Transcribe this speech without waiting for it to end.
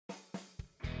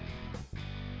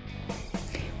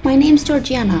My name's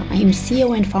Georgiana. I am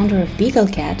CEO and founder of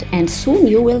BeagleCat, and soon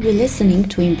you will be listening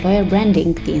to Employer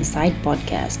Branding, the Inside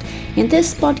podcast. In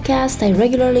this podcast, I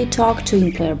regularly talk to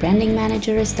employer branding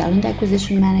managers, talent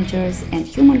acquisition managers, and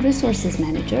human resources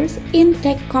managers in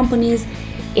tech companies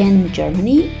in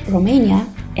Germany,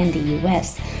 Romania, and the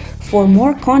US. For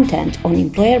more content on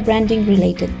employer branding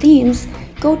related themes,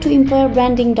 go to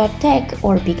employerbranding.tech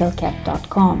or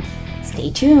beaglecat.com.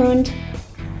 Stay tuned.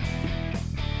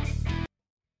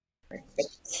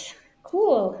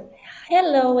 Cool.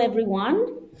 Hello,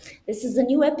 everyone. This is a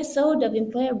new episode of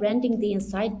Employer Branding the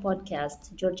Inside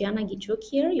podcast. Georgiana Gichuk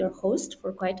here, your host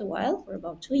for quite a while, for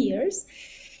about 2 years.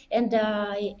 And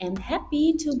I am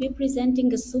happy to be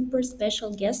presenting a super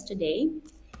special guest today.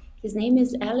 His name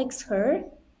is Alex Herr.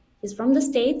 He's from the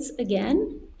States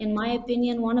again. In my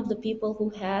opinion, one of the people who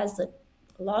has a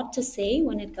lot to say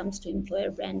when it comes to employer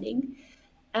branding.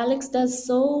 Alex does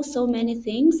so many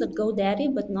things at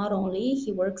GoDaddy, but not only.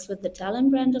 He works with the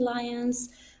Talent Brand Alliance.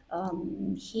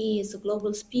 He is a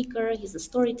global speaker. He's a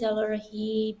storyteller.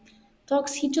 He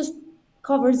just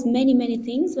covers many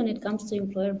things when it comes to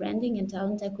employer branding and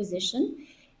talent acquisition.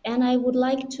 And I would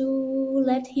like to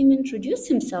let him introduce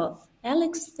himself.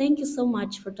 Alex, thank you so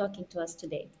much for talking to us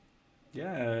today.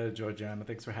 Yeah, Georgiana,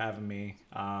 thanks for having me.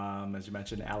 As you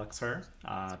mentioned, Alex Herr,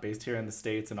 based here in the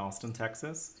States in Austin,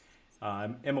 Texas.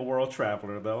 I'm a world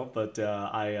traveler though, but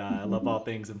I love all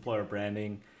things employer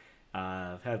branding.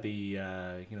 I've had the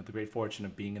great fortune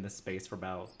of being in this space for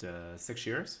about 6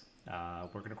 years,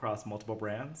 working across multiple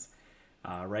brands.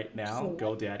 Right now,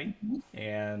 Cool. GoDaddy,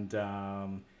 and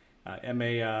am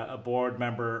a board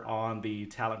member on the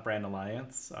Talent Brand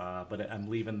Alliance, but I'm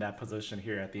leaving that position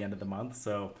here at the end of the month.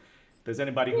 So if there's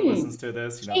anybody who Hmm. listens to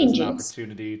this, there's an Changes.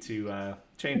 opportunity to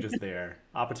changes there,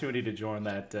 opportunity to join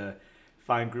that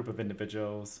fine group of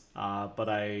individuals. But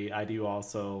I do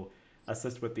also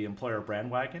assist with the employer brand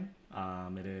wagon.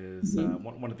 It is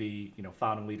Mhm. one of the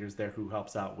founding leaders there who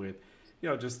helps out with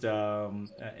just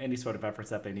any sort of efforts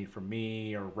that they need from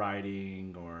me or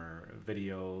writing or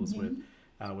videos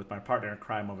Mhm. with my partner in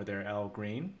crime over there, Elle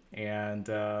Green, and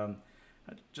I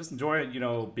just enjoy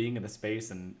being in the space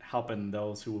and helping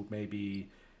those who may be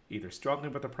either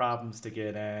struggling with the problems to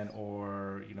get in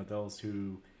or those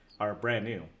who are brand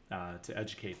new to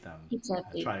educate them,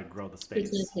 Exactly. try and grow the space.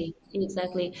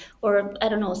 Exactly. Or I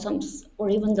don't know, or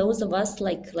even those of us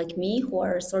like me who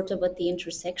are sort of at the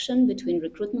intersection between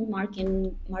recruitment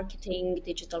marketing,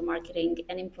 digital marketing,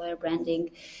 and employer branding,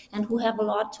 and who have a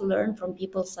lot to learn from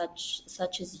people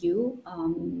such as you.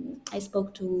 I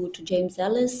spoke to James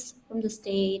Ellis from the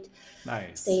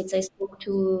Nice. states. I spoke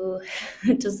to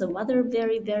to some other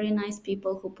very nice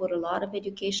people who put a lot of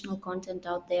educational content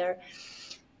out there.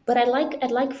 But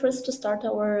I'd like first to start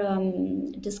our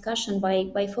discussion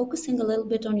by focusing a little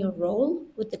bit on your role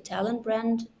with the Talent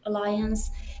Brand Alliance,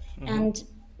 Mm-hmm. and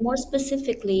more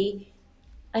specifically,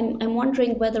 I'm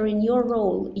wondering whether in your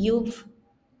role you've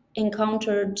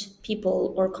encountered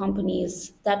people or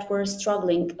companies that were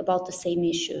struggling about the same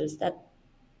issues, that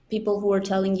people who are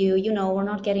telling you, we're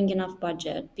not getting enough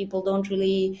budget. People don't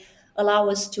really allow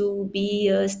us to be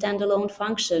a standalone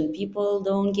function. People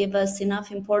don't give us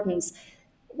enough importance.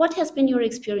 What has been your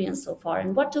experience so far,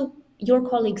 and what do your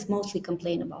colleagues mostly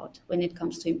complain about when it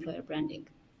comes to employer branding?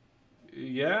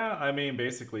 Yeah, I mean,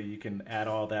 basically, you can add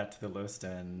all that to the list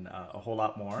and a whole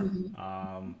lot more.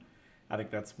 I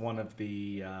think that's one of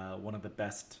the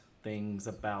best things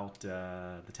about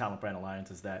the Talent Brand Alliance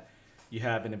is that you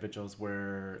have individuals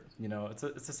where it's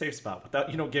a safe spot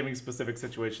without giving specific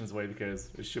situations away because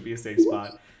it should be a safe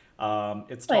spot.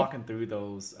 It's Right. talking through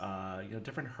those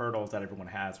different hurdles that everyone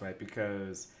has, right?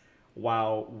 Because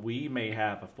while we may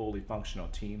have a fully functional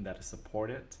team that is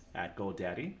supported at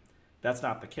GoDaddy, that's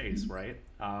not the case, right?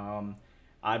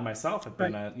 I myself have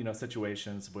been Right. in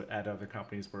situations at other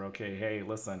companies where okay, hey,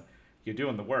 listen, you're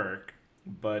doing the work,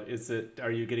 but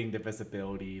are you getting the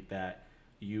visibility that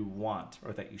you want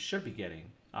or that you should be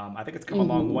getting? I think it's come a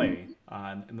long Mm-hmm. way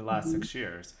in the last 6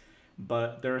 years,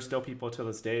 but there are still people to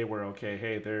this day where okay,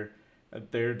 hey,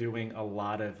 they're doing a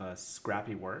lot of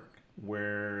scrappy work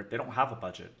where they don't have a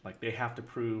budget. Like they have to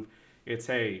prove it's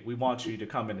hey, we want you to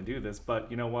come in and do this, but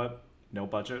you know what? No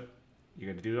budget. You're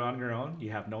gonna do it on your own.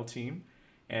 You have no team,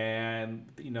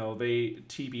 and they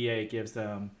TBA gives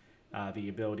them the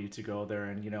ability to go there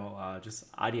and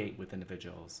just ideate with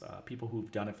individuals, people who've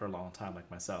done it for a long time,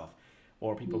 like myself,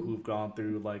 or people who've gone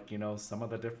through like some of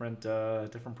the different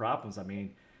problems. I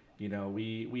mean,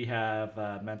 we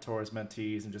have mentors,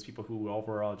 mentees, and just people who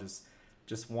overall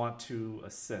just want to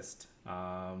assist.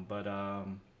 But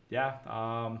yeah,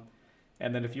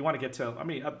 And then if you want to get to, I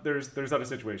mean, there's other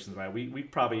situations, right?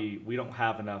 We don't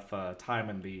have enough time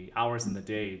in the hours in the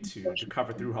day to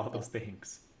cover through all Yeah. those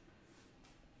things.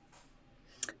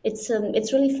 It's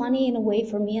really funny in a way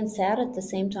for me and sad at the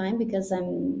same time because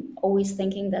I'm always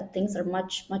thinking that things are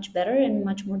much better and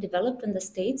much more developed in the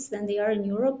States than they are in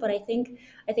Europe. But I think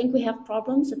we have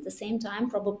problems at the same time,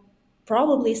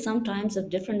 probably sometimes of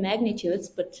different magnitudes,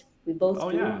 but we both Oh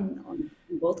do yeah, on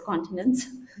both continents.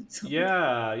 So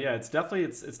yeah, yeah. It's definitely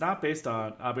it's not based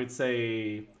on. I would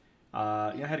say,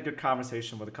 I had a good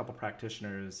conversation with a couple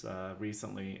practitioners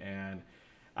recently, and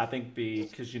I think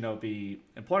because the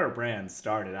employer brand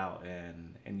started out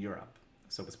in Europe,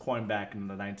 so it was coined back in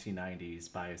the 1990s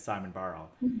by Simon Barrow.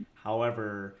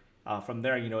 However, from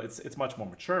there, it's much more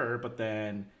mature. But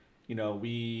then,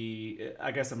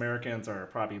 I guess Americans are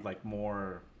probably like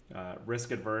more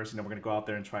risk adverse. We're gonna go out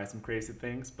there and try some crazy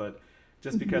things, but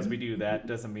just because we do that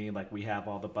doesn't mean like we have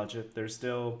all the budget. There's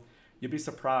still you'll be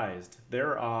surprised.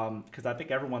 Because I think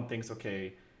everyone thinks,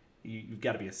 okay, you've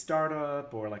got to be a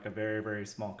startup or like a very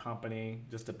small company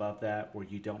just above that where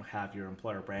you don't have your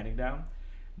employer branding down.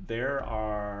 There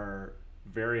are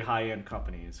very high end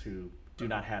companies who do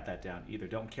not have that down. Either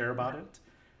don't care about it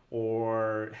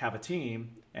or have a team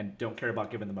and don't care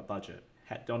about giving them a budget.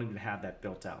 Don't even have that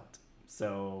built out.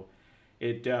 So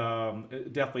it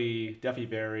definitely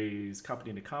varies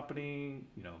company to company,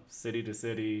 city to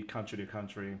city, country to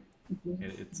country.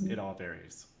 It all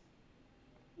varies.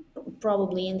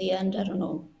 probably in the end, I don't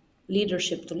know,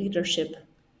 leadership to leadership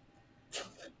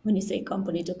when you say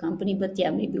company to company. But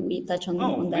yeah, maybe we touch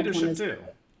Oh, on that one leadership as too.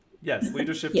 Yes,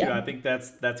 leadership too. yeah. I think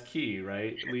that's key,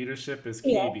 right? Leadership is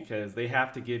key Yeah. because they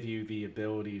have to give you the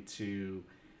ability to,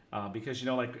 because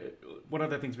like one of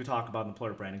the things we talk about in the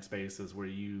employer branding space is where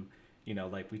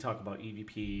like we talk about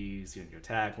EVPs, your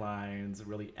taglines,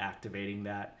 really activating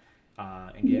that,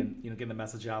 and getting the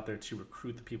message out there to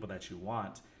recruit the people that you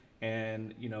want,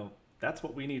 and that's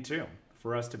what we need too.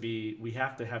 For us to be, we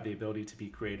have to have the ability to be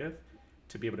creative,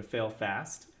 to be able to fail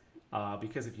fast,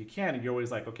 because if you can, and you're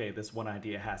always like, okay, this one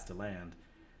idea has to land.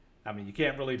 I mean, you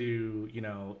can't really do,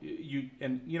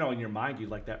 in your mind, you'd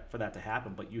like that for that to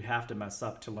happen, but you have to mess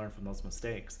up to learn from those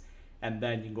mistakes. And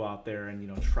then you can go out there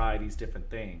and, try these different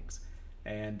things.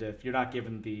 And if you're not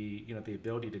given the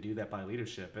ability to do that by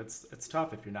leadership, it's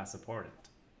tough if you're not supported.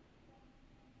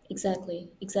 Exactly,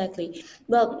 exactly.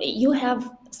 Well, you have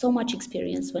so much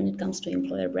experience when it comes to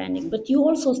employer branding, but you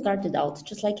also started out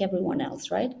just like everyone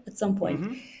else, right? At some point.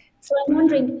 Mm-hmm. So I'm I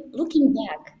did. wondering, looking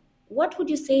back, what would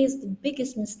you say is the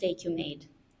biggest mistake you made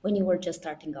when you were just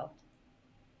starting out?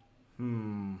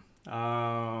 Hmm.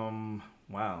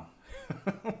 Wow.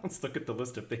 Let's look at the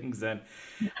list of things then.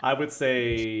 I would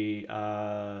say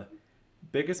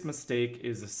biggest mistake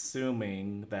is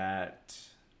assuming that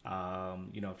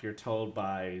if you're told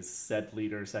by said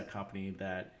leader, said company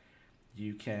that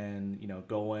you can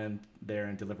go in there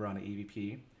and deliver on an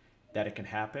EVP, that it can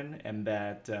happen, and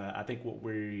that I think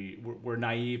we're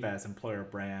naive as employer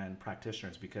brand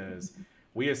practitioners because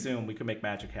we assume we can make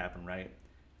magic happen, right?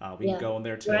 We can Yeah, go in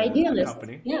there we're to a idealists.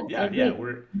 company. Yeah, I Yeah,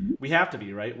 agree. we have to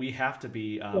be, right. We have to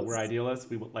be. We're Yes, idealists.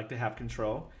 We would like to have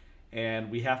control, and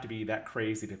we have to be that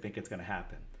crazy to think it's going to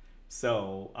happen.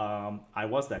 So I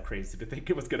was that crazy to think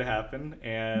it was going to happen,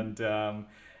 and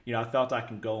I felt I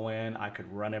can go in, I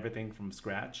could run everything from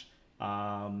scratch,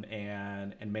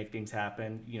 and make things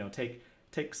happen. Take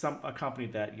a company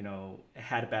that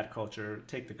had a bad culture,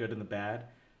 take the good and the bad,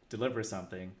 deliver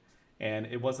something, and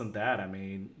it wasn't that. I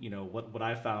mean, what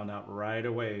I found out right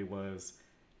away was,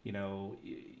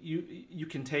 you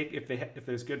can take if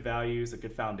there's good values, a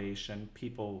good foundation,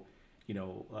 people,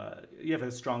 you have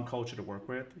a strong culture to work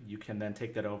with. You can then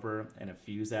take that over and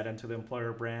infuse that into the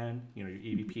employer brand, your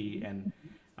EVP, and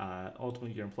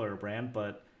ultimately your employer brand.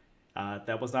 But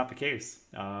that was not the case.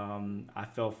 I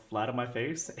fell flat on my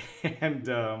face, and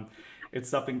it's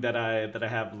something that I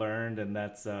have learned, and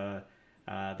that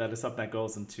is something that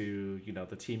goes into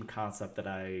the team concept that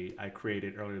I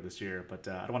created earlier this year. But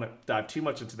I don't want to dive too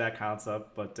much into that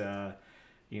concept. But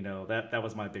that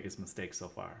was my biggest mistake so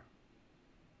far.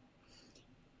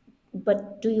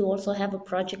 but do you also have a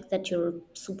project that you're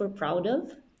super proud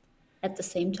of at the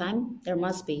same time? There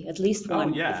must be at least Oh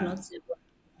one, if yeah, not several.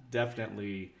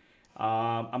 definitely.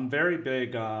 I'm very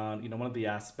big on, one of the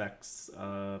aspects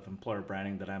of employer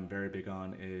branding that I'm very big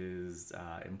on is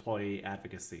employee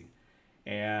advocacy,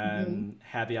 Hmm. and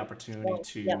had the opportunity Well,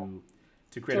 yeah,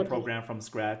 to create a totally. program from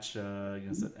scratch,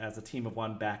 as a team of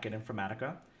one back in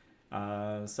Informatica.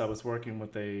 So I was working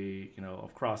with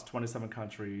across 27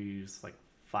 countries, like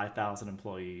 5,000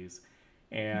 employees,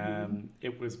 and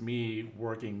it was me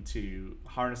working to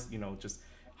harness, just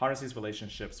harness these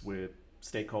relationships with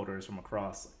stakeholders from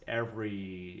across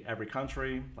every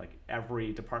country, like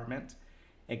every department,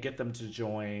 and get them to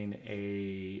join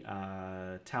a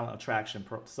talent attraction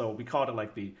so we called it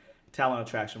like the talent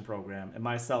attraction program. And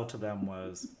my sell to them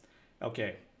was,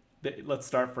 okay, let's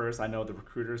start first. I know the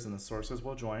recruiters and the sources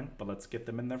will join, but let's get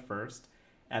them in there first.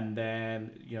 And then,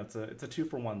 it's a two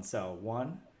for one sell.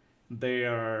 One, they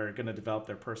are going to develop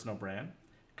their personal brand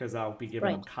because I'll be giving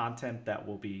them Right. content that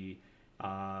will be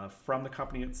from the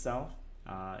company itself,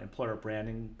 employer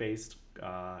branding based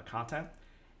content,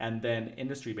 and then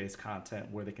industry based content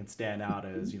where they can stand out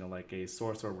as, like a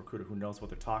source or a recruiter who knows what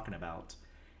they're talking about.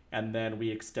 And then we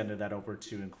extended that over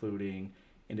to including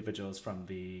individuals from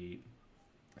the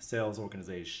sales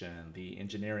organization, the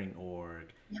engineering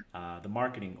org, Yeah. the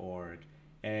marketing org.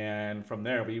 And from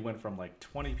there, we went from like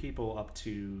 20 people up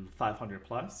to 500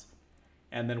 plus.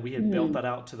 And then we had built Mm. that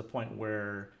out to the point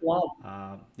where,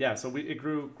 Wow. yeah, so it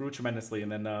grew tremendously.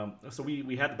 And then, so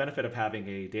we had the benefit of having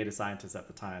a data scientist at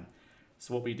the time.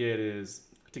 So what we did is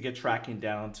to get tracking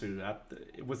down to,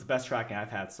 it was the best tracking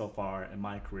I've had so far in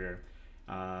my career.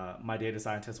 My data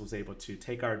scientist was able to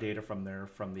take our data from there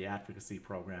from the advocacy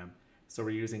program. So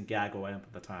we're using Gaggle AMP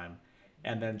at the time,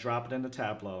 and then drop it into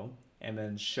Tableau, and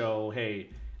then show, hey,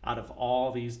 out of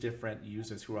all these different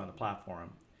users who are on the platform,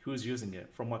 who's using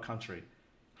it, from what country,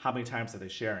 how many times are they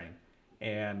sharing,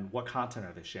 and what content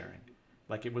are they sharing.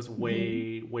 Like it was Hmm.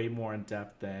 way more in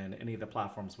depth than any of the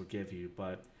platforms would give you.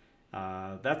 But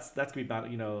that's gonna be about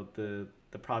the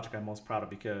project I'm most proud of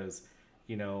because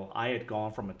I had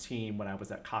gone from a team when I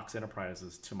was at Cox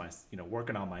Enterprises to my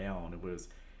working on my own. It was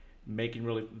making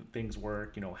really things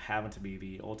work, having to be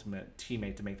the ultimate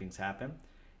teammate to make things happen,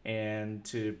 and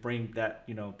to bring that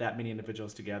that many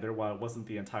individuals together. While it wasn't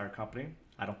the entire company,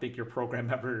 I don't think your program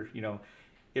ever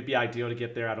it'd be ideal to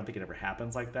get there. I don't think it ever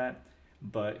happens like that.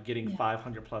 But getting Yeah.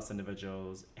 500 plus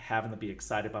individuals, having them be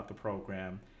excited about the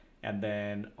program, and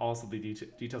then also the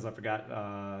details I forgot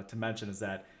to mention is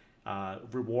that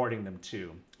rewarding them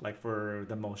too. Like for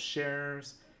the most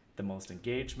shares, the most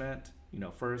engagement,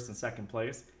 first and second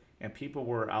place. And people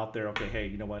were out there, okay, hey,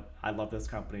 you know what? I love this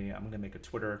company. I'm going to make a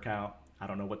Twitter account. I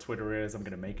don't know what Twitter is. I'm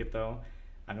going to make it though.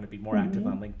 I'm going to be more active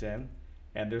on Hmm. LinkedIn,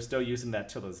 and they're still using that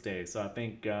till this day. So I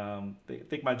think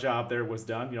think my job there was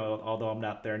done. Although I'm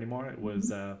not there anymore, it was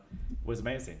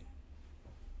amazing.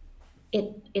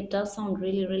 It does sound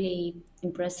really, really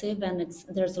impressive, and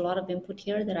there's a lot of input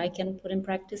here that I can put in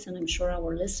practice, and I'm sure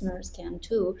our listeners can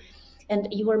too. And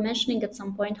you were mentioning at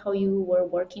some point how you were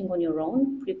working on your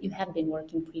own. You had been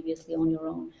working previously on your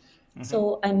own. Hmm.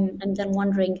 So I'm then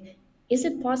wondering, is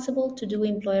it possible to do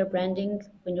employer branding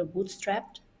when you're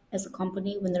bootstrapped as a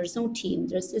company, when there's no team?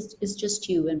 It's just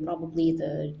you and probably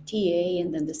the TA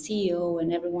and then the CEO,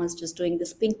 and everyone's just doing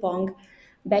this ping pong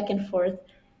back and forth.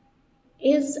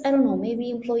 Is, I don't know,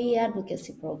 maybe employee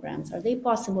advocacy programs, are they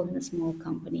possible in a small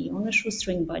company on a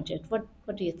shoestring budget? What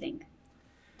do you think?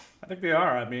 I think they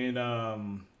are. I mean, I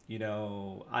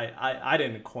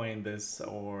didn't coin this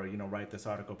or write this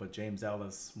article, but James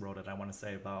Ellis wrote it. I want to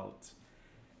say about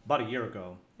a year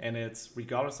ago, and it's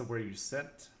regardless of where you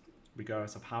sit,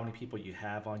 regardless of how many people you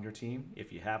have on your team,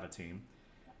 if you have a team,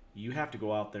 you have to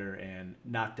go out there and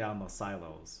knock down those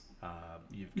silos.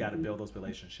 You've got to Mhm. build those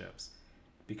relationships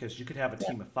because you could have a Yeah.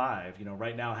 team of five.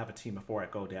 Right now I have a team of four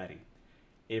at GoDaddy.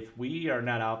 If we are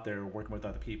not out there working with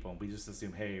other people and we just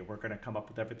assume, hey, we're going to come up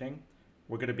with everything,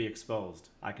 we're going to be exposed.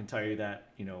 I can tell you that,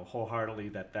 wholeheartedly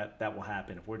that will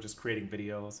happen. If we're just creating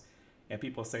videos and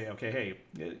people say, okay, hey,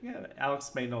 yeah,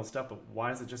 Alex may know stuff, but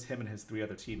why is it just him and his three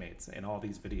other teammates in all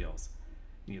these videos?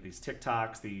 These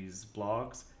TikToks, these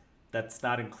blogs, that's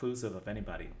not inclusive of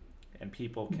anybody. And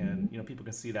people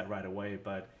can see that right away.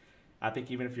 But I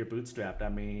think even if you're bootstrapped, I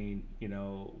mean,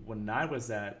 when I was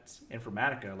at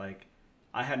Informatica, like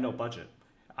I had no budget.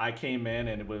 I came in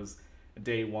and it was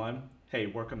day one, hey,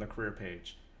 work on the career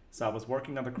page. So I was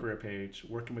working on the career page,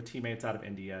 working with teammates out of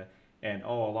India, and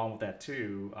along with that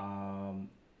too,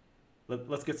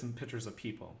 let's get some pictures of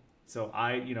people. So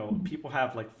people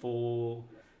have like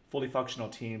fully functional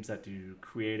teams that do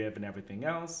creative and everything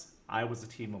else. I was a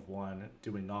team of one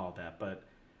doing all of that, but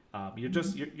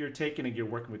you're taking and you're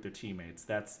working with your teammates.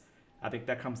 I think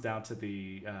that comes down to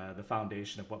the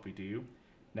foundation of what we do.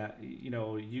 Now,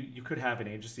 you could have an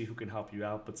agency who can help you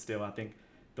out, but still, I think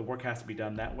the work has to be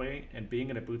done that way. And being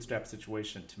in a bootstrap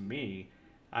situation, to me,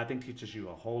 I think teaches you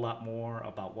a whole lot more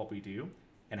about what we do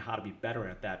and how to be better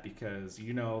at that because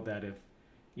you know that if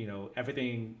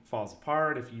everything falls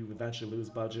apart, if you eventually lose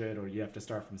budget or you have to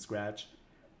start from scratch,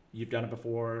 you've done it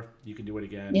before, you can do it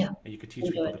again, Yeah, and you can teach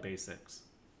can do people the it. basics.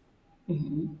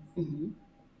 Hmm. Hmm.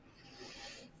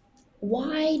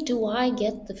 why do I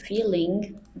get the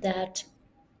feeling that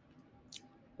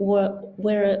we're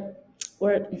we're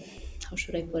how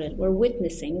should I put it? We're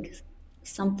witnessing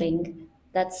something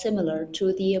that's similar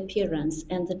to the appearance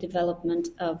and the development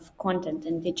of content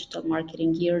and digital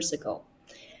marketing years ago.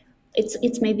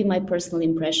 It's maybe my personal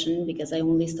impression because I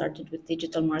only started with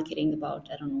digital marketing about,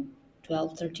 I don't know,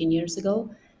 12, 13 years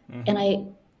ago. And Mm-hmm. I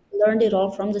learned it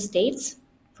all from the States,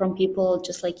 from people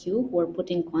just like you who are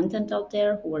putting content out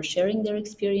there, who are sharing their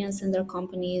experience in their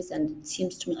companies. And it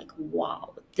seems to me like,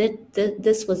 wow,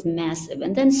 this was massive.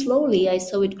 And then slowly I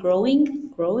saw it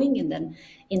growing, and then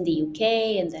in the UK,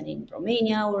 and then in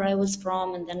Romania, where I was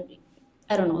from, and then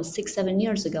I don't know, 6, 7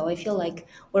 years ago, I feel like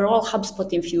we're all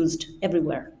HubSpot infused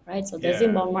everywhere, right? So there's Yeah,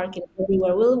 inbound marketing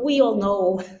everywhere. Well, we all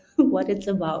know what it's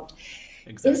about.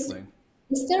 Is exactly.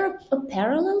 is there a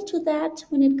parallel to that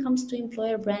when it comes to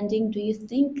employer branding? Do you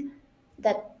think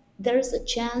that there's a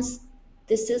chance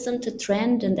this isn't a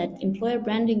trend and that employer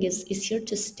branding is here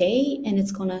to stay and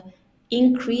it's gonna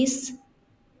increase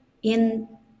in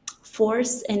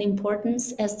force and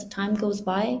importance as the time goes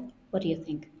by? What do you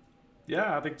think?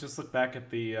 Yeah, I think just look back at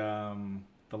the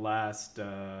last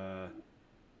I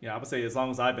would say as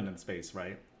long as I've been in space,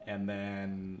 right? And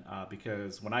then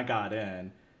because when I got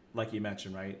in, like you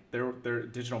mentioned, right, their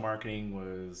digital marketing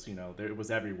was it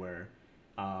was everywhere.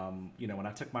 When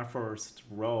I took my first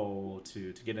role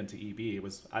to get into EB,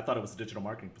 I thought it was a digital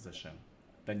marketing position.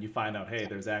 Then you find out, hey,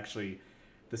 there's actually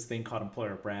this thing called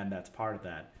employer brand that's part of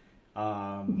that.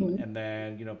 Mhm. And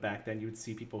then back then you would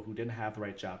see people who didn't have the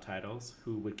right job titles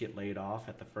who would get laid off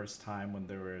at the first time when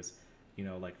there was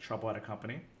like trouble at a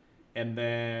company. And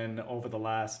then over the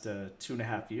last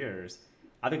 2.5 years,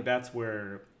 I think that's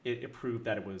where it proved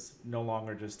that it was no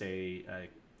longer just a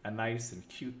nice and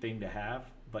cute thing to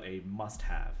have, but a must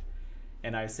have.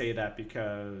 And I say that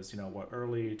because, what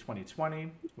early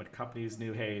 2020, when companies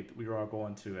knew, hey, we were all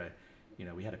going to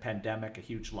we had a pandemic, a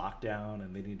huge lockdown,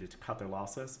 and they needed to cut their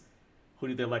losses. Who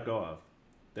did they let go of?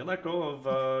 They let go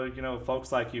of,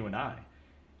 folks like you and I.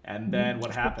 And then Mhm.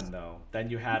 what Of course. happened though? Then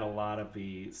you had a lot of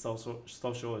the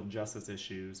social injustice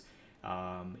issues,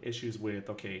 issues with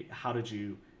okay, how did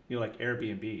like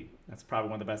Airbnb? That's probably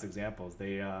one of the best examples.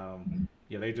 They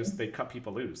cut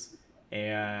people loose,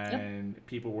 Yep. and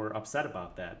people were upset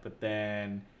about that. But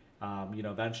then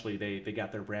eventually they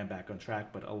got their brand back on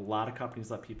track. But a lot of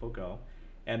companies let people go,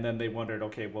 and then they wondered,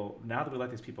 okay, well now that we let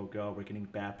these people go, we're getting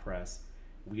bad press.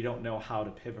 We don't know how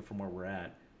to pivot from where we're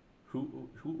at. Who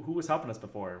was helping us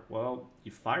before? Well,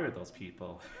 you fired those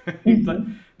people. But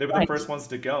Mhm. they were the Right. first ones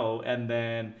to go, and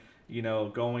then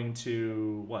going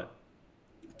to what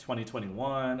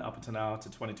 2021 up until now to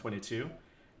 2022,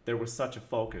 there was such a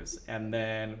focus, and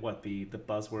then what the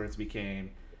buzzwords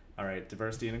became. All right,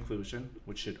 diversity and inclusion,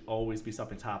 which should always be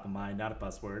something top of mind, not a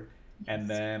buzzword. And Yes.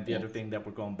 then the other Yes. thing that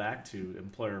we're going back to,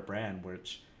 employer brand,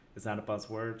 which is not a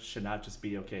buzzword, should not just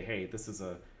be okay. Hey, this is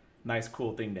a nice,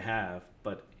 cool thing to have,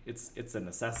 but it's a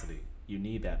necessity. You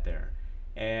need that there.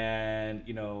 And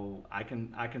I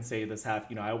can say this have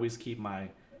I always keep my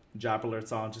job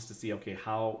alerts on just to see okay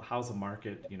how's the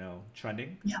market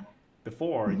trending. Yeah.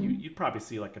 Before Mhm. you'd probably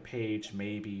see like a page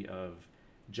maybe of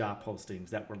job postings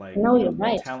that were like No, you're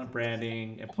right. talent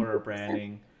branding, employer 100%.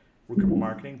 branding, recruitment Mhm.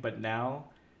 marketing. But now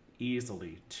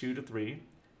easily two to three.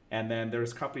 And then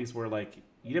there's companies where like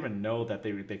you didn't even know that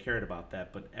they cared about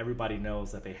that, but everybody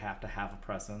knows that they have to have a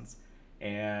presence.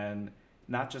 And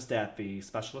not just at the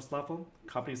specialist level,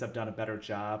 companies have done a better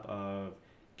job of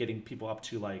getting people up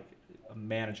to like a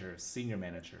manager, senior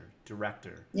manager,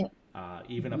 director, Yeah.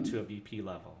 even up Mhm. to a VP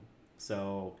level.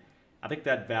 So I think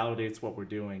that validates what we're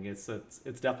doing. It's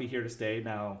definitely here to stay.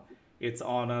 Now it's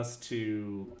on us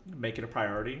to make it a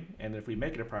priority, and if we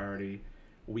make it a priority,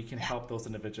 we can Yeah. help those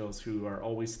individuals who are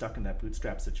always stuck in that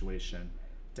bootstrap situation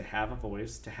to have a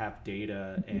voice, to have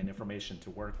data and Mhm. information to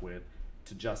work with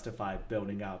to justify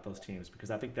building out those teams. Because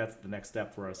I think that's the next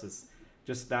step for us is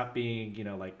just not being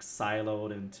like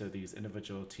siloed into these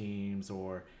individual teams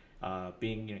or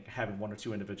being having one or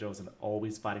two individuals and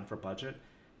always fighting for budget.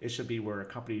 It should be where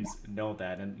companies know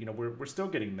that, and we're still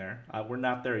getting there. We're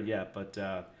not there yet, but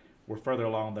we're further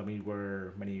along than we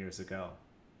were many years ago.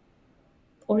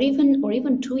 Or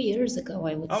even 2 years ago,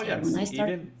 I would Oh say, when yes, I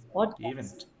started even this even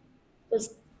podcast,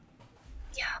 was,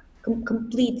 yeah,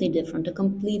 completely different, a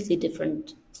completely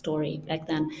different story back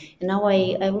then. And now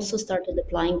I also started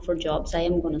applying for jobs. I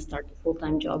am going to start a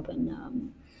full-time job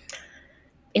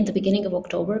in the beginning of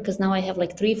October because now I have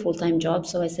like three full-time jobs.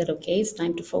 So I said, okay, it's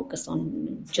time to focus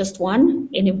on just one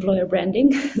in employer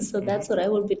branding. So mm-hmm. that's what I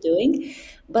will be doing.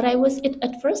 But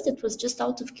at first it was just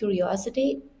out of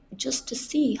curiosity, just to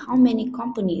see how many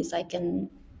companies I can.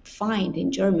 find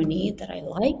in Germany that I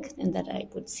like and that I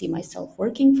would see myself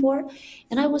working for.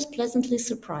 And I was pleasantly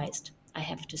surprised, I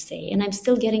have to say. And I'm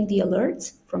still getting the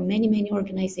alerts from many, many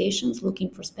organizations looking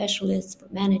for specialists, for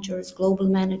managers, global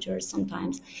managers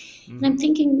sometimes. And I'm Mm-hmm.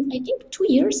 thinking, I think 2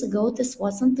 years ago, this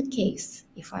wasn't the case,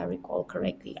 if I recall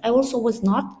correctly. I also was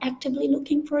not actively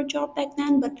looking for a job back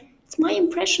then, but it's my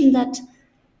impression that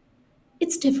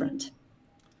it's different.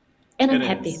 And It I'm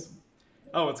happy. is.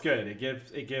 Oh, it's good.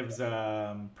 It gives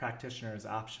practitioners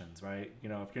options, right? You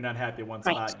know, if you're not happy at one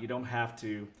Right. spot, you don't have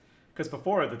to. Because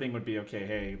before the thing would be, okay,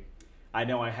 hey, I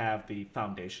know I have the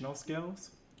foundational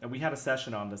skills, and we had a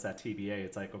session on this at TBA.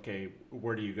 It's like, okay,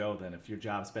 where do you go then if your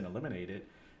job's been eliminated?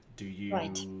 Do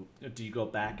Right. you go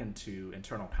back into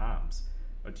internal comms,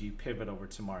 or do you pivot over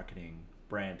to marketing,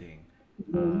 branding,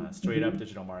 Mhm. straight up Mhm.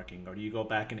 digital marketing, or do you go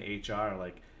back into HR?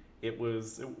 Like it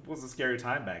was a scary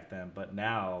time back then, but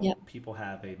now Yeah. people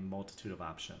have a multitude of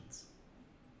options.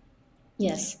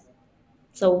 Yes.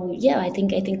 So yeah, I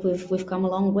think we've come a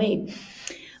long way.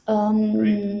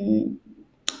 Agreed. Um,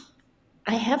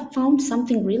 I have found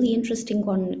something really interesting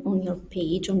on your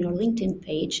page, on your LinkedIn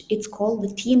page. It's called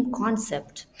the team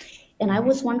concept. And I Mm-hmm.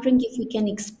 was wondering if we can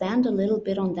expand a little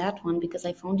bit on that one because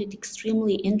I found it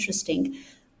extremely interesting.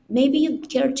 Maybe you'd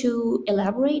care to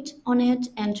elaborate on it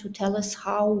and to tell us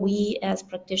how we as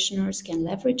practitioners can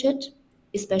leverage it,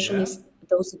 especially Yeah,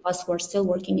 those of us who are still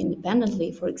working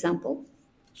independently, for example.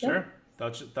 sure.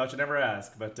 Yep. Thought you never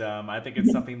ask, but I think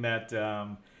it's something that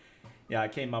yeah, I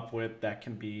came up with that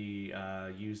can be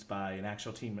used by an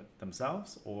actual team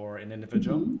themselves or an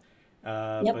individual. Mhm.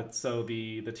 But Yep. so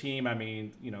the team, I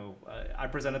mean, I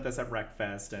presented this at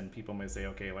RecFest, and people may say,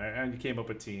 okay, well, you came up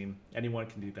with team. Anyone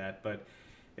can do that, but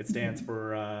it stands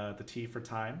for the T for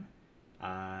time,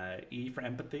 E for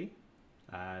empathy,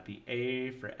 the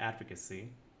A for advocacy,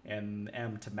 and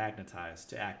M to magnetize,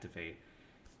 to activate.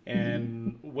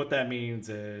 And what that means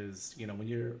is,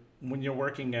 when you're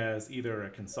working as either a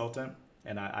consultant,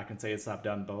 and I can say it's I've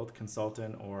done both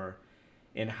consultant or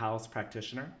in-house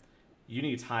practitioner, you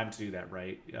need time to do that,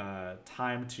 right?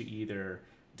 Time to either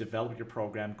develop your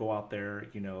program, go out there,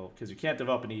 because you can't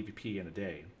develop an EVP in a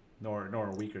day, nor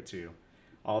a week or two.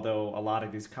 Although a lot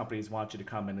of these companies want you to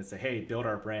come in and say, "Hey, build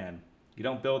our brand." You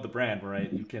don't build the brand,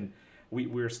 right? You can.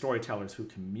 We're storytellers who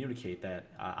communicate that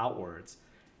outwards.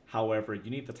 However, you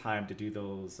need the time to do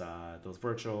those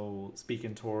virtual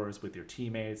speaking tours with your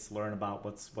teammates, learn about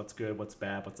what's good, what's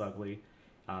bad, what's ugly,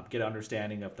 get an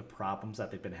understanding of the problems that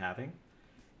they've been having,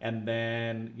 and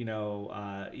then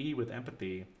E with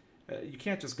empathy. You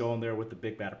can't just go in there with the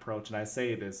big bad approach. And I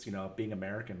say this, being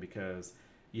American, because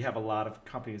you have a lot of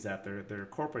companies at their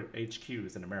corporate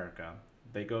HQs in America.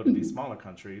 They go to these Mhm. smaller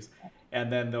countries,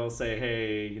 and then they'll say,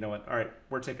 "Hey, you know what? All right,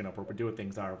 we're taking over. We're doing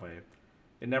things our way."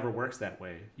 It never works that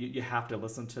way. You have to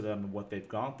listen to them and what they've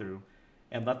gone through,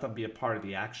 and let them be a part of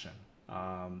the action.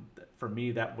 For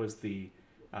me, that was the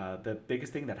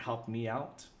biggest thing that helped me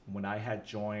out when I had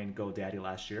joined GoDaddy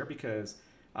last year, because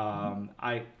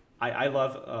I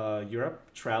love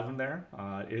Europe, traveling there.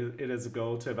 It is a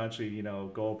goal to eventually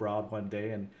go abroad one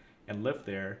day and live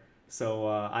there. So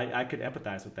I could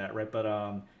empathize with that, right? But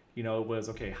it was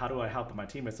okay. How do I help my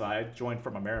teammates? So I joined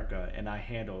from America, and I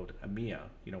handled EMEA.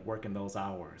 Working those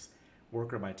hours,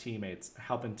 working with my teammates,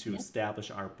 helping to Yep. establish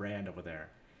our brand over there.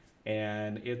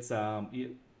 And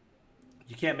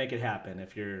you can't make it happen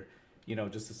if you're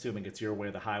just assuming it's your way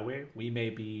or the highway. We may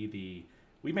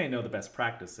know the best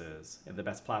practices and the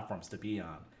best platforms to be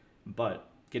on, but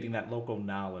getting that local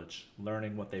knowledge,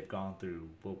 learning what they've gone through,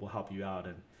 will help you out.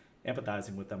 And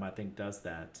empathizing with them, I think, does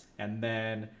that. And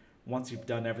then once you've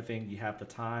done everything, you have the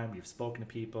time, you've spoken to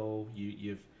people,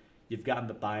 you've gotten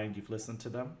the buy-in, you've listened to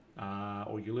them,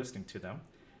 or you're listening to them.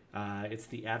 It's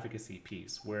the advocacy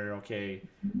piece where, okay,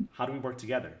 how do we work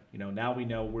together? Now we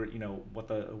know what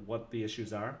the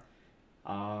issues are.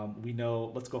 We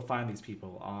know, let's go find these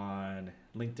people on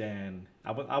LinkedIn.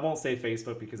 I won't say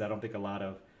Facebook, because I don't think a lot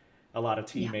of Yeah.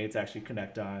 teammates actually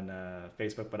connect on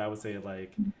Facebook, but I would say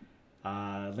like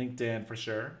LinkedIn for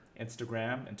sure,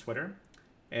 Instagram and Twitter.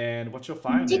 And what you'll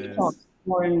find TikTok is,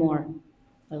 more and more,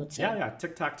 I would yeah, say. yeah,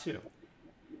 TikTok too.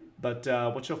 But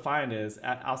what you'll find is,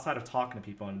 outside of talking to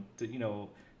people, and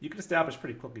you can establish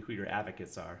pretty quickly who your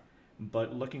advocates are.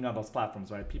 But looking on those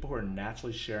platforms, right, people who are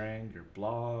naturally sharing your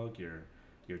blog, your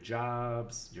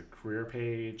jobs, your career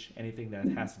page, anything that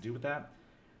has to do with that,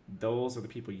 those are the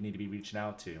people you need to be reaching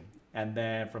out to. And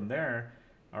then from there,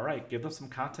 all right, give them some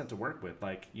content to work with.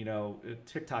 Like,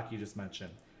 TikTok you just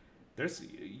mentioned.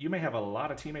 You may have a lot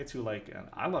of teammates who like,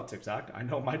 I love TikTok. I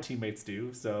know my teammates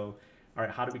do. So all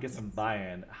right, how do we get some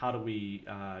buy-in? How do we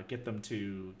get them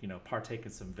to, partake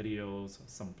in some videos,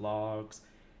 some blogs,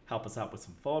 help us out with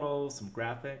some photos, some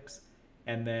graphics,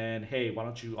 and then hey, why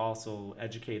don't you also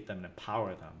educate them and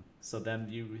empower them? So then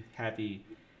you have the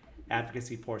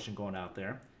advocacy portion going out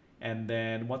there, and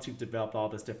then once you've developed all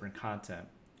this different content,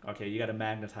 okay, you got to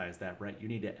magnetize that, right? You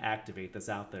need to activate this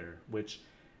out there, which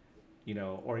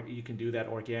or you can do that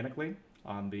organically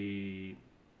on the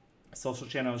social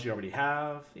channels you already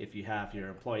have. If you have your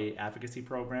employee advocacy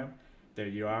program, there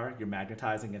you are. You're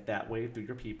magnetizing it that way through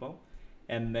your people.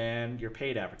 And then your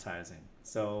paid advertising.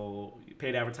 So,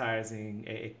 paid advertising,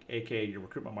 aka your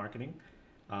recruitment marketing,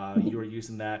 you are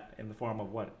using that in the form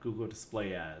of what? Google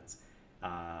display ads,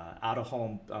 out of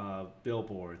home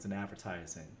billboards and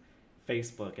advertising,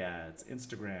 Facebook ads,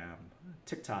 Instagram,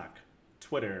 TikTok,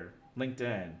 Twitter,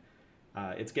 LinkedIn.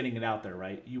 It's getting it out there,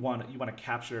 right? You want to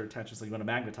capture attention, so you want to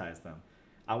magnetize them.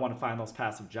 I want to find those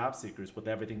passive job seekers with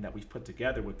everything that we've put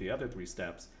together with the other three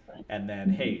steps, Right. and then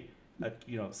Mhm. hey,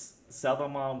 sell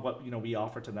them on what we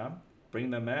offer to them, bring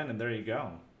them in, and there you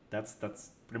go. That's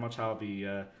pretty much how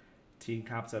the team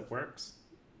concept works.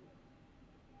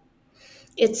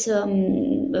 It's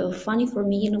funny for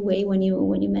me in a way when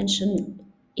you mention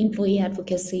employee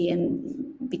advocacy,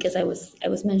 and because I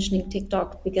was mentioning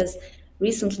TikTok because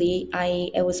recently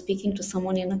I was speaking to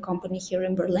someone in a company here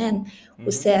in Berlin who Mm-hmm.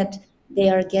 said they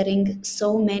are getting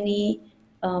so many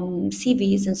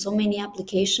CVs and so many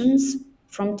applications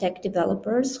from tech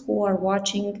developers who are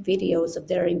watching videos of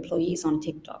their employees on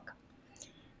TikTok.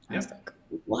 I Yeah. was like,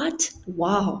 what?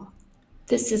 Wow,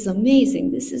 this is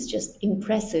amazing. This is just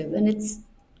impressive. And it's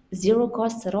zero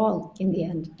cost at all in the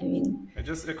end. I mean,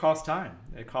 It costs time.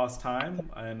 It costs time,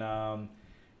 and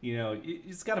you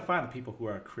just got to find the people who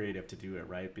are creative to do it,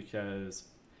 right? Because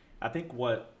I think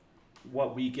what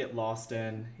we get lost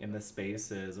in this space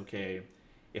is, okay,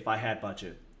 if I had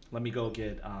budget, let me go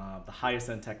get the highest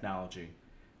end technology.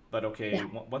 But okay, yeah.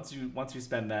 once you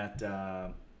spend that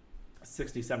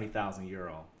 60, 70,000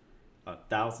 euro,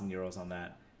 1,000 euros on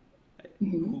that,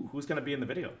 Mhm. who's going to be in the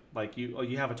video? Like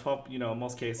you have a 12, in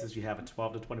most cases you have a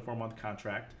 12 to 24 month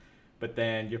contract, but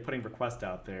then you're putting requests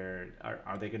out there.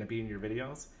 Are they going to be in your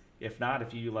videos? If not,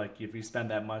 if you spend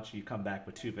that much, you come back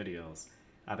with two videos.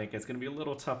 I think it's going to be a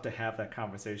little tough to have that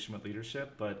conversation with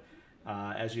leadership. But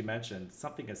as you mentioned,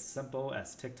 something as simple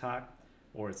as TikTok,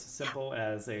 or as simple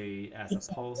as a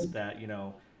post Exactly.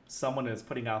 that someone is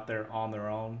putting out there on their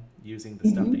own using the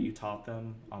stuff that you Hmm. taught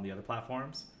them on the other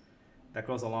platforms, that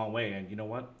goes a long way. And you know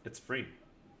what? It's free.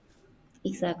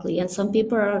 Exactly. And some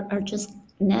people are just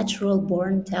natural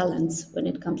born talents when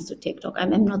it comes to TikTok.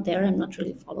 I'm not there, I'm not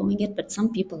really following it, but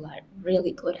some people are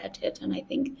really good at it. And I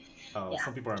think, Oh, yeah,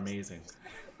 some people are amazing.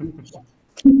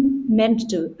 meant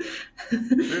to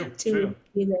True, to true.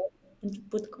 be there and to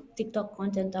put TikTok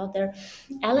content out there.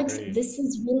 Alex, Agreed. this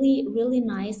is really, really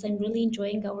nice. I'm really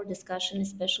enjoying our discussion,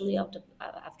 especially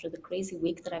after the crazy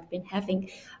week that I've been having.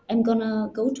 I'm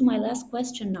gonna go to my last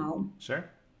question now, Sure.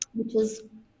 which is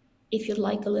if you'd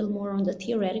like a little more on the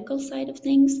theoretical side of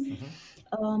things.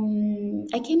 Mm-hmm.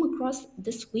 I came across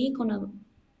this week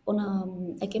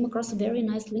I came across a very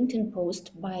nice LinkedIn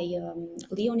post by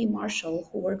Leonie Marshall,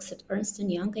 who works at Ernst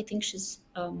and Young. I think she's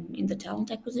in the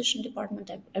talent acquisition department.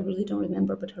 I really don't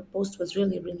remember, but her post was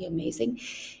really, really amazing.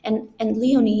 And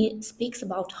Leonie speaks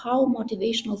about how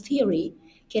motivational theory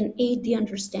can aid the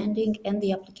understanding and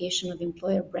the application of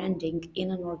employer branding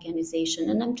in an organization.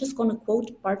 And I'm just going to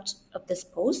quote part of this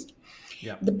post.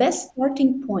 Yeah. The best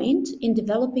starting point in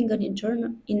developing an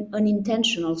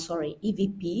intentional,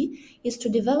 EVP, is to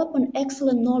develop an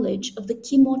excellent knowledge of the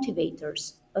key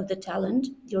motivators of the talent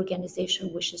the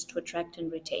organization wishes to attract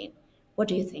and retain. What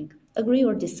do you think? Agree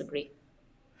or disagree?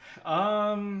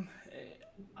 Um,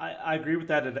 I agree with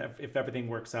that if everything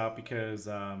works out, because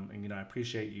and, I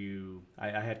appreciate you. I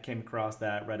had came across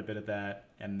that, read a bit of that,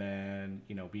 and then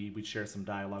we share some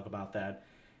dialogue about that.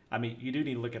 I mean, you do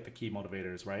need to look at the key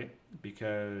motivators, right?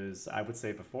 Because I would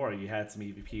say before you had some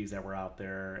EVPs that were out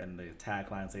there, and the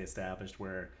taglines they established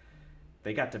where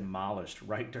they got demolished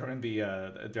right during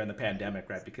the pandemic,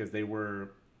 right? Because they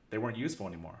weren't useful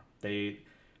anymore. They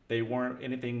weren't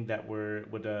anything that would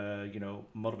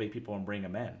motivate people and bring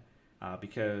them in.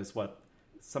 Because what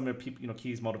some of the people,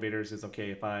 keys motivators is, okay,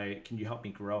 if I can you help me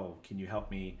grow? Can you help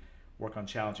me work on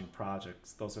challenging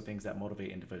projects? Those are things that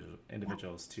motivate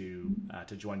individuals to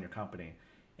join your company.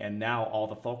 And now all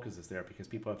the focus is there because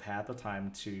people have had the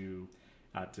time to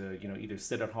either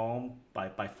sit at home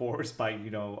by force,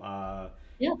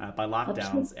 Yeah, by lockdowns,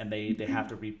 absolutely. and they have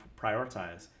to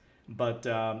reprioritize. But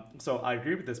so I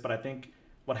agree with this, but I think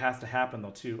what has to happen though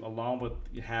too, along with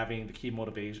having the key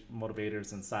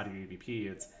motivators inside of your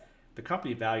EVP, it's the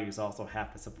company values also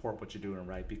have to support what you're doing,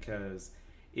 right? Because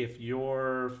if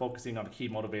you're focusing on the key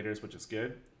motivators, which is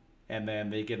good, and then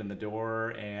they get in the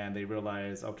door and they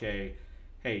realize, okay,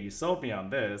 hey, you sold me on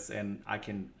this, and I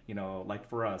can, like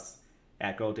for us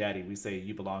at GoDaddy, we say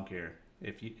you belong here.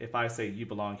 If I say you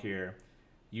belong here,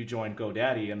 you join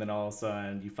GoDaddy, and then all of a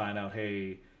sudden you find out,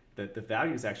 hey, the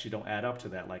values actually don't add up to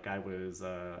that. Like I was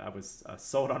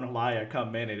sold on a lie. I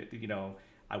come in,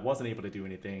 I wasn't able to do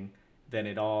anything. Then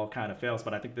it all kind of fails.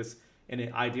 But I think this, in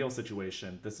an ideal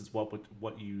situation, this is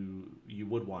what you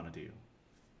would want to do.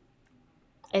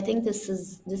 I think this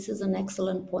is an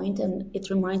excellent point, and it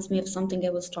reminds me of something I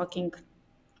was talking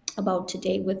about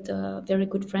today with a very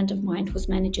good friend of mine who's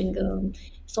managing a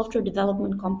software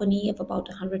development company of about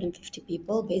 150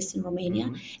 people based in Romania.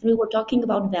 Mm-hmm. And we were talking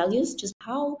about values, just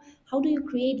how do you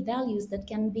create values that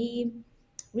can be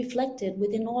reflected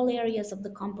within all areas of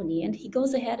the company. And he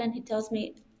goes ahead and he tells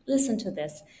me, listen to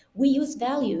this. We use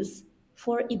values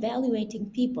for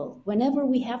evaluating people. Whenever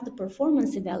we have the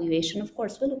performance evaluation, of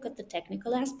course, we look at the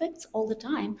technical aspects all the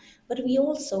time, but we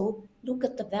also look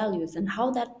at the values and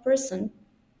how that person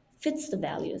fits the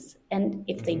values. And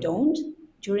if they Mm-hmm. don't,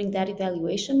 during that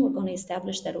evaluation, we're going to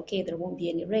establish that, okay, there won't be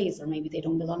any raise, or maybe they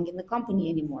don't belong in the company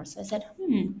anymore. So I said,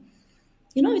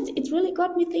 it really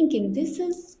got me thinking. This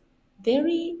is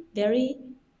very, very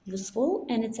useful,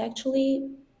 and it's actually,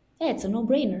 yeah, it's a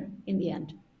no-brainer in the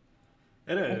end,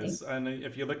 It I think. is, and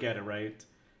if you look at it, right,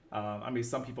 I mean,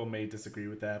 some people may disagree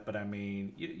with that, but I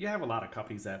mean, you have a lot of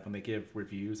companies that when they give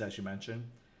reviews, as you mentioned,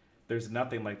 there's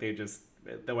nothing like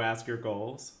they'll ask your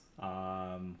goals.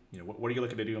 What are you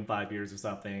looking to do in 5 years or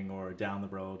something, or down the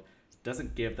road?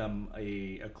 Doesn't give them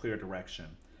a clear direction.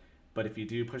 But if you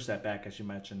do push that back, as you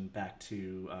mentioned, back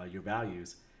to your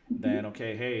values, then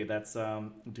okay, hey, that's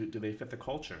do they fit the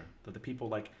culture? Do the people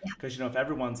like? Yeah. Because if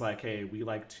everyone's like, hey, we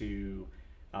like to.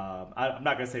 I'm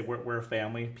not gonna say we're a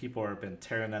family. People have been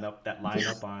tearing that line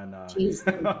up on Jeez.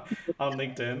 on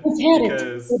LinkedIn We've had it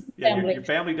because with the yeah, your family.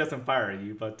 family doesn't fire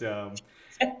you, but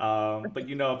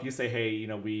if you say, hey,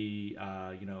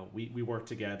 we work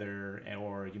together,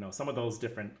 or some of those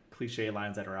different cliche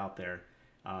lines that are out there,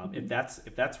 if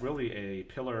that's really a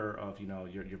pillar of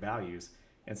your values,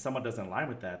 and someone doesn't align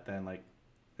with that, then like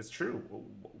it's true.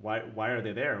 Why are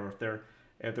they there? Or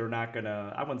if they're not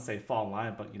gonna, I wouldn't say fall in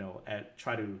line, but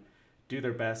try to do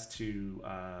their best to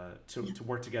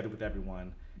work together with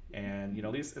everyone, and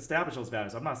at least establish those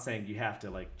values. I'm not saying you have to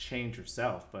like change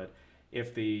yourself, but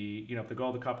if the goal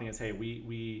of the company is, hey,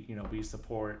 we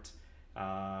support,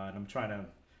 and I'm trying to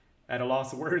at a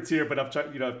loss of words here, but I'm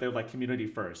trying, if they're like community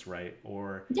first, right?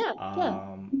 Or Yeah,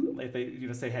 yeah. if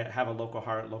they say have a local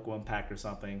heart, local impact, or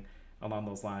something along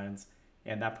those lines,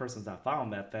 and that person's not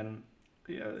found that, then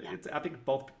Yeah. I think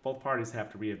both parties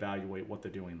have to reevaluate what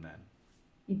they're doing then.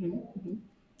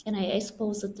 And I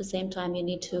suppose at the same time, you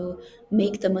need to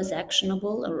make them as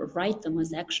actionable or write them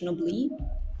as actionably,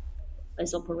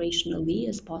 as operationally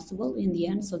as possible in the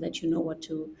end, so that you know what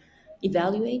to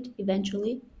evaluate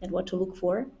eventually and what to look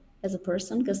for as a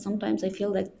person. Because sometimes I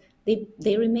feel that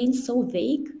they remain so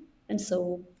vague and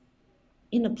so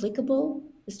inapplicable.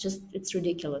 It's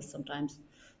ridiculous sometimes,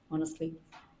 honestly.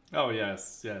 Oh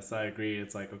yes, yes, I agree.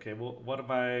 It's like, okay, well, what am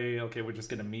I? Okay, we're just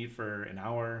gonna meet for an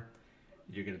hour.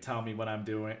 You're gonna tell me what I'm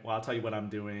doing. Well, I'll tell you what I'm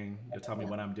doing. You'll tell me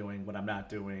Yeah, what I'm doing, what I'm not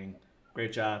doing.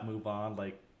 Great job, move on.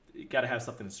 Like, you gotta have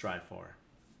something to strive for.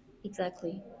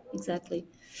 exactly, exactly.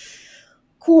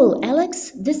 Cool,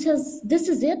 Alex. This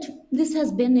is it. This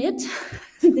has been it.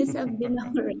 This has been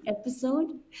our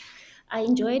episode. I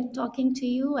enjoyed talking to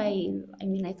you. I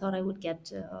mean, I thought I would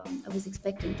get. I was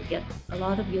expecting to get a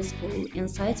lot of useful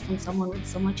insights from someone with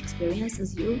so much experience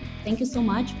as you. Thank you so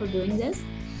much for doing this,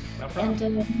 No and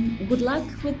problem. good luck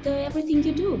with everything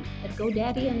you do at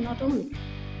GoDaddy and not only.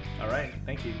 All right,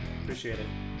 thank you. Appreciate it.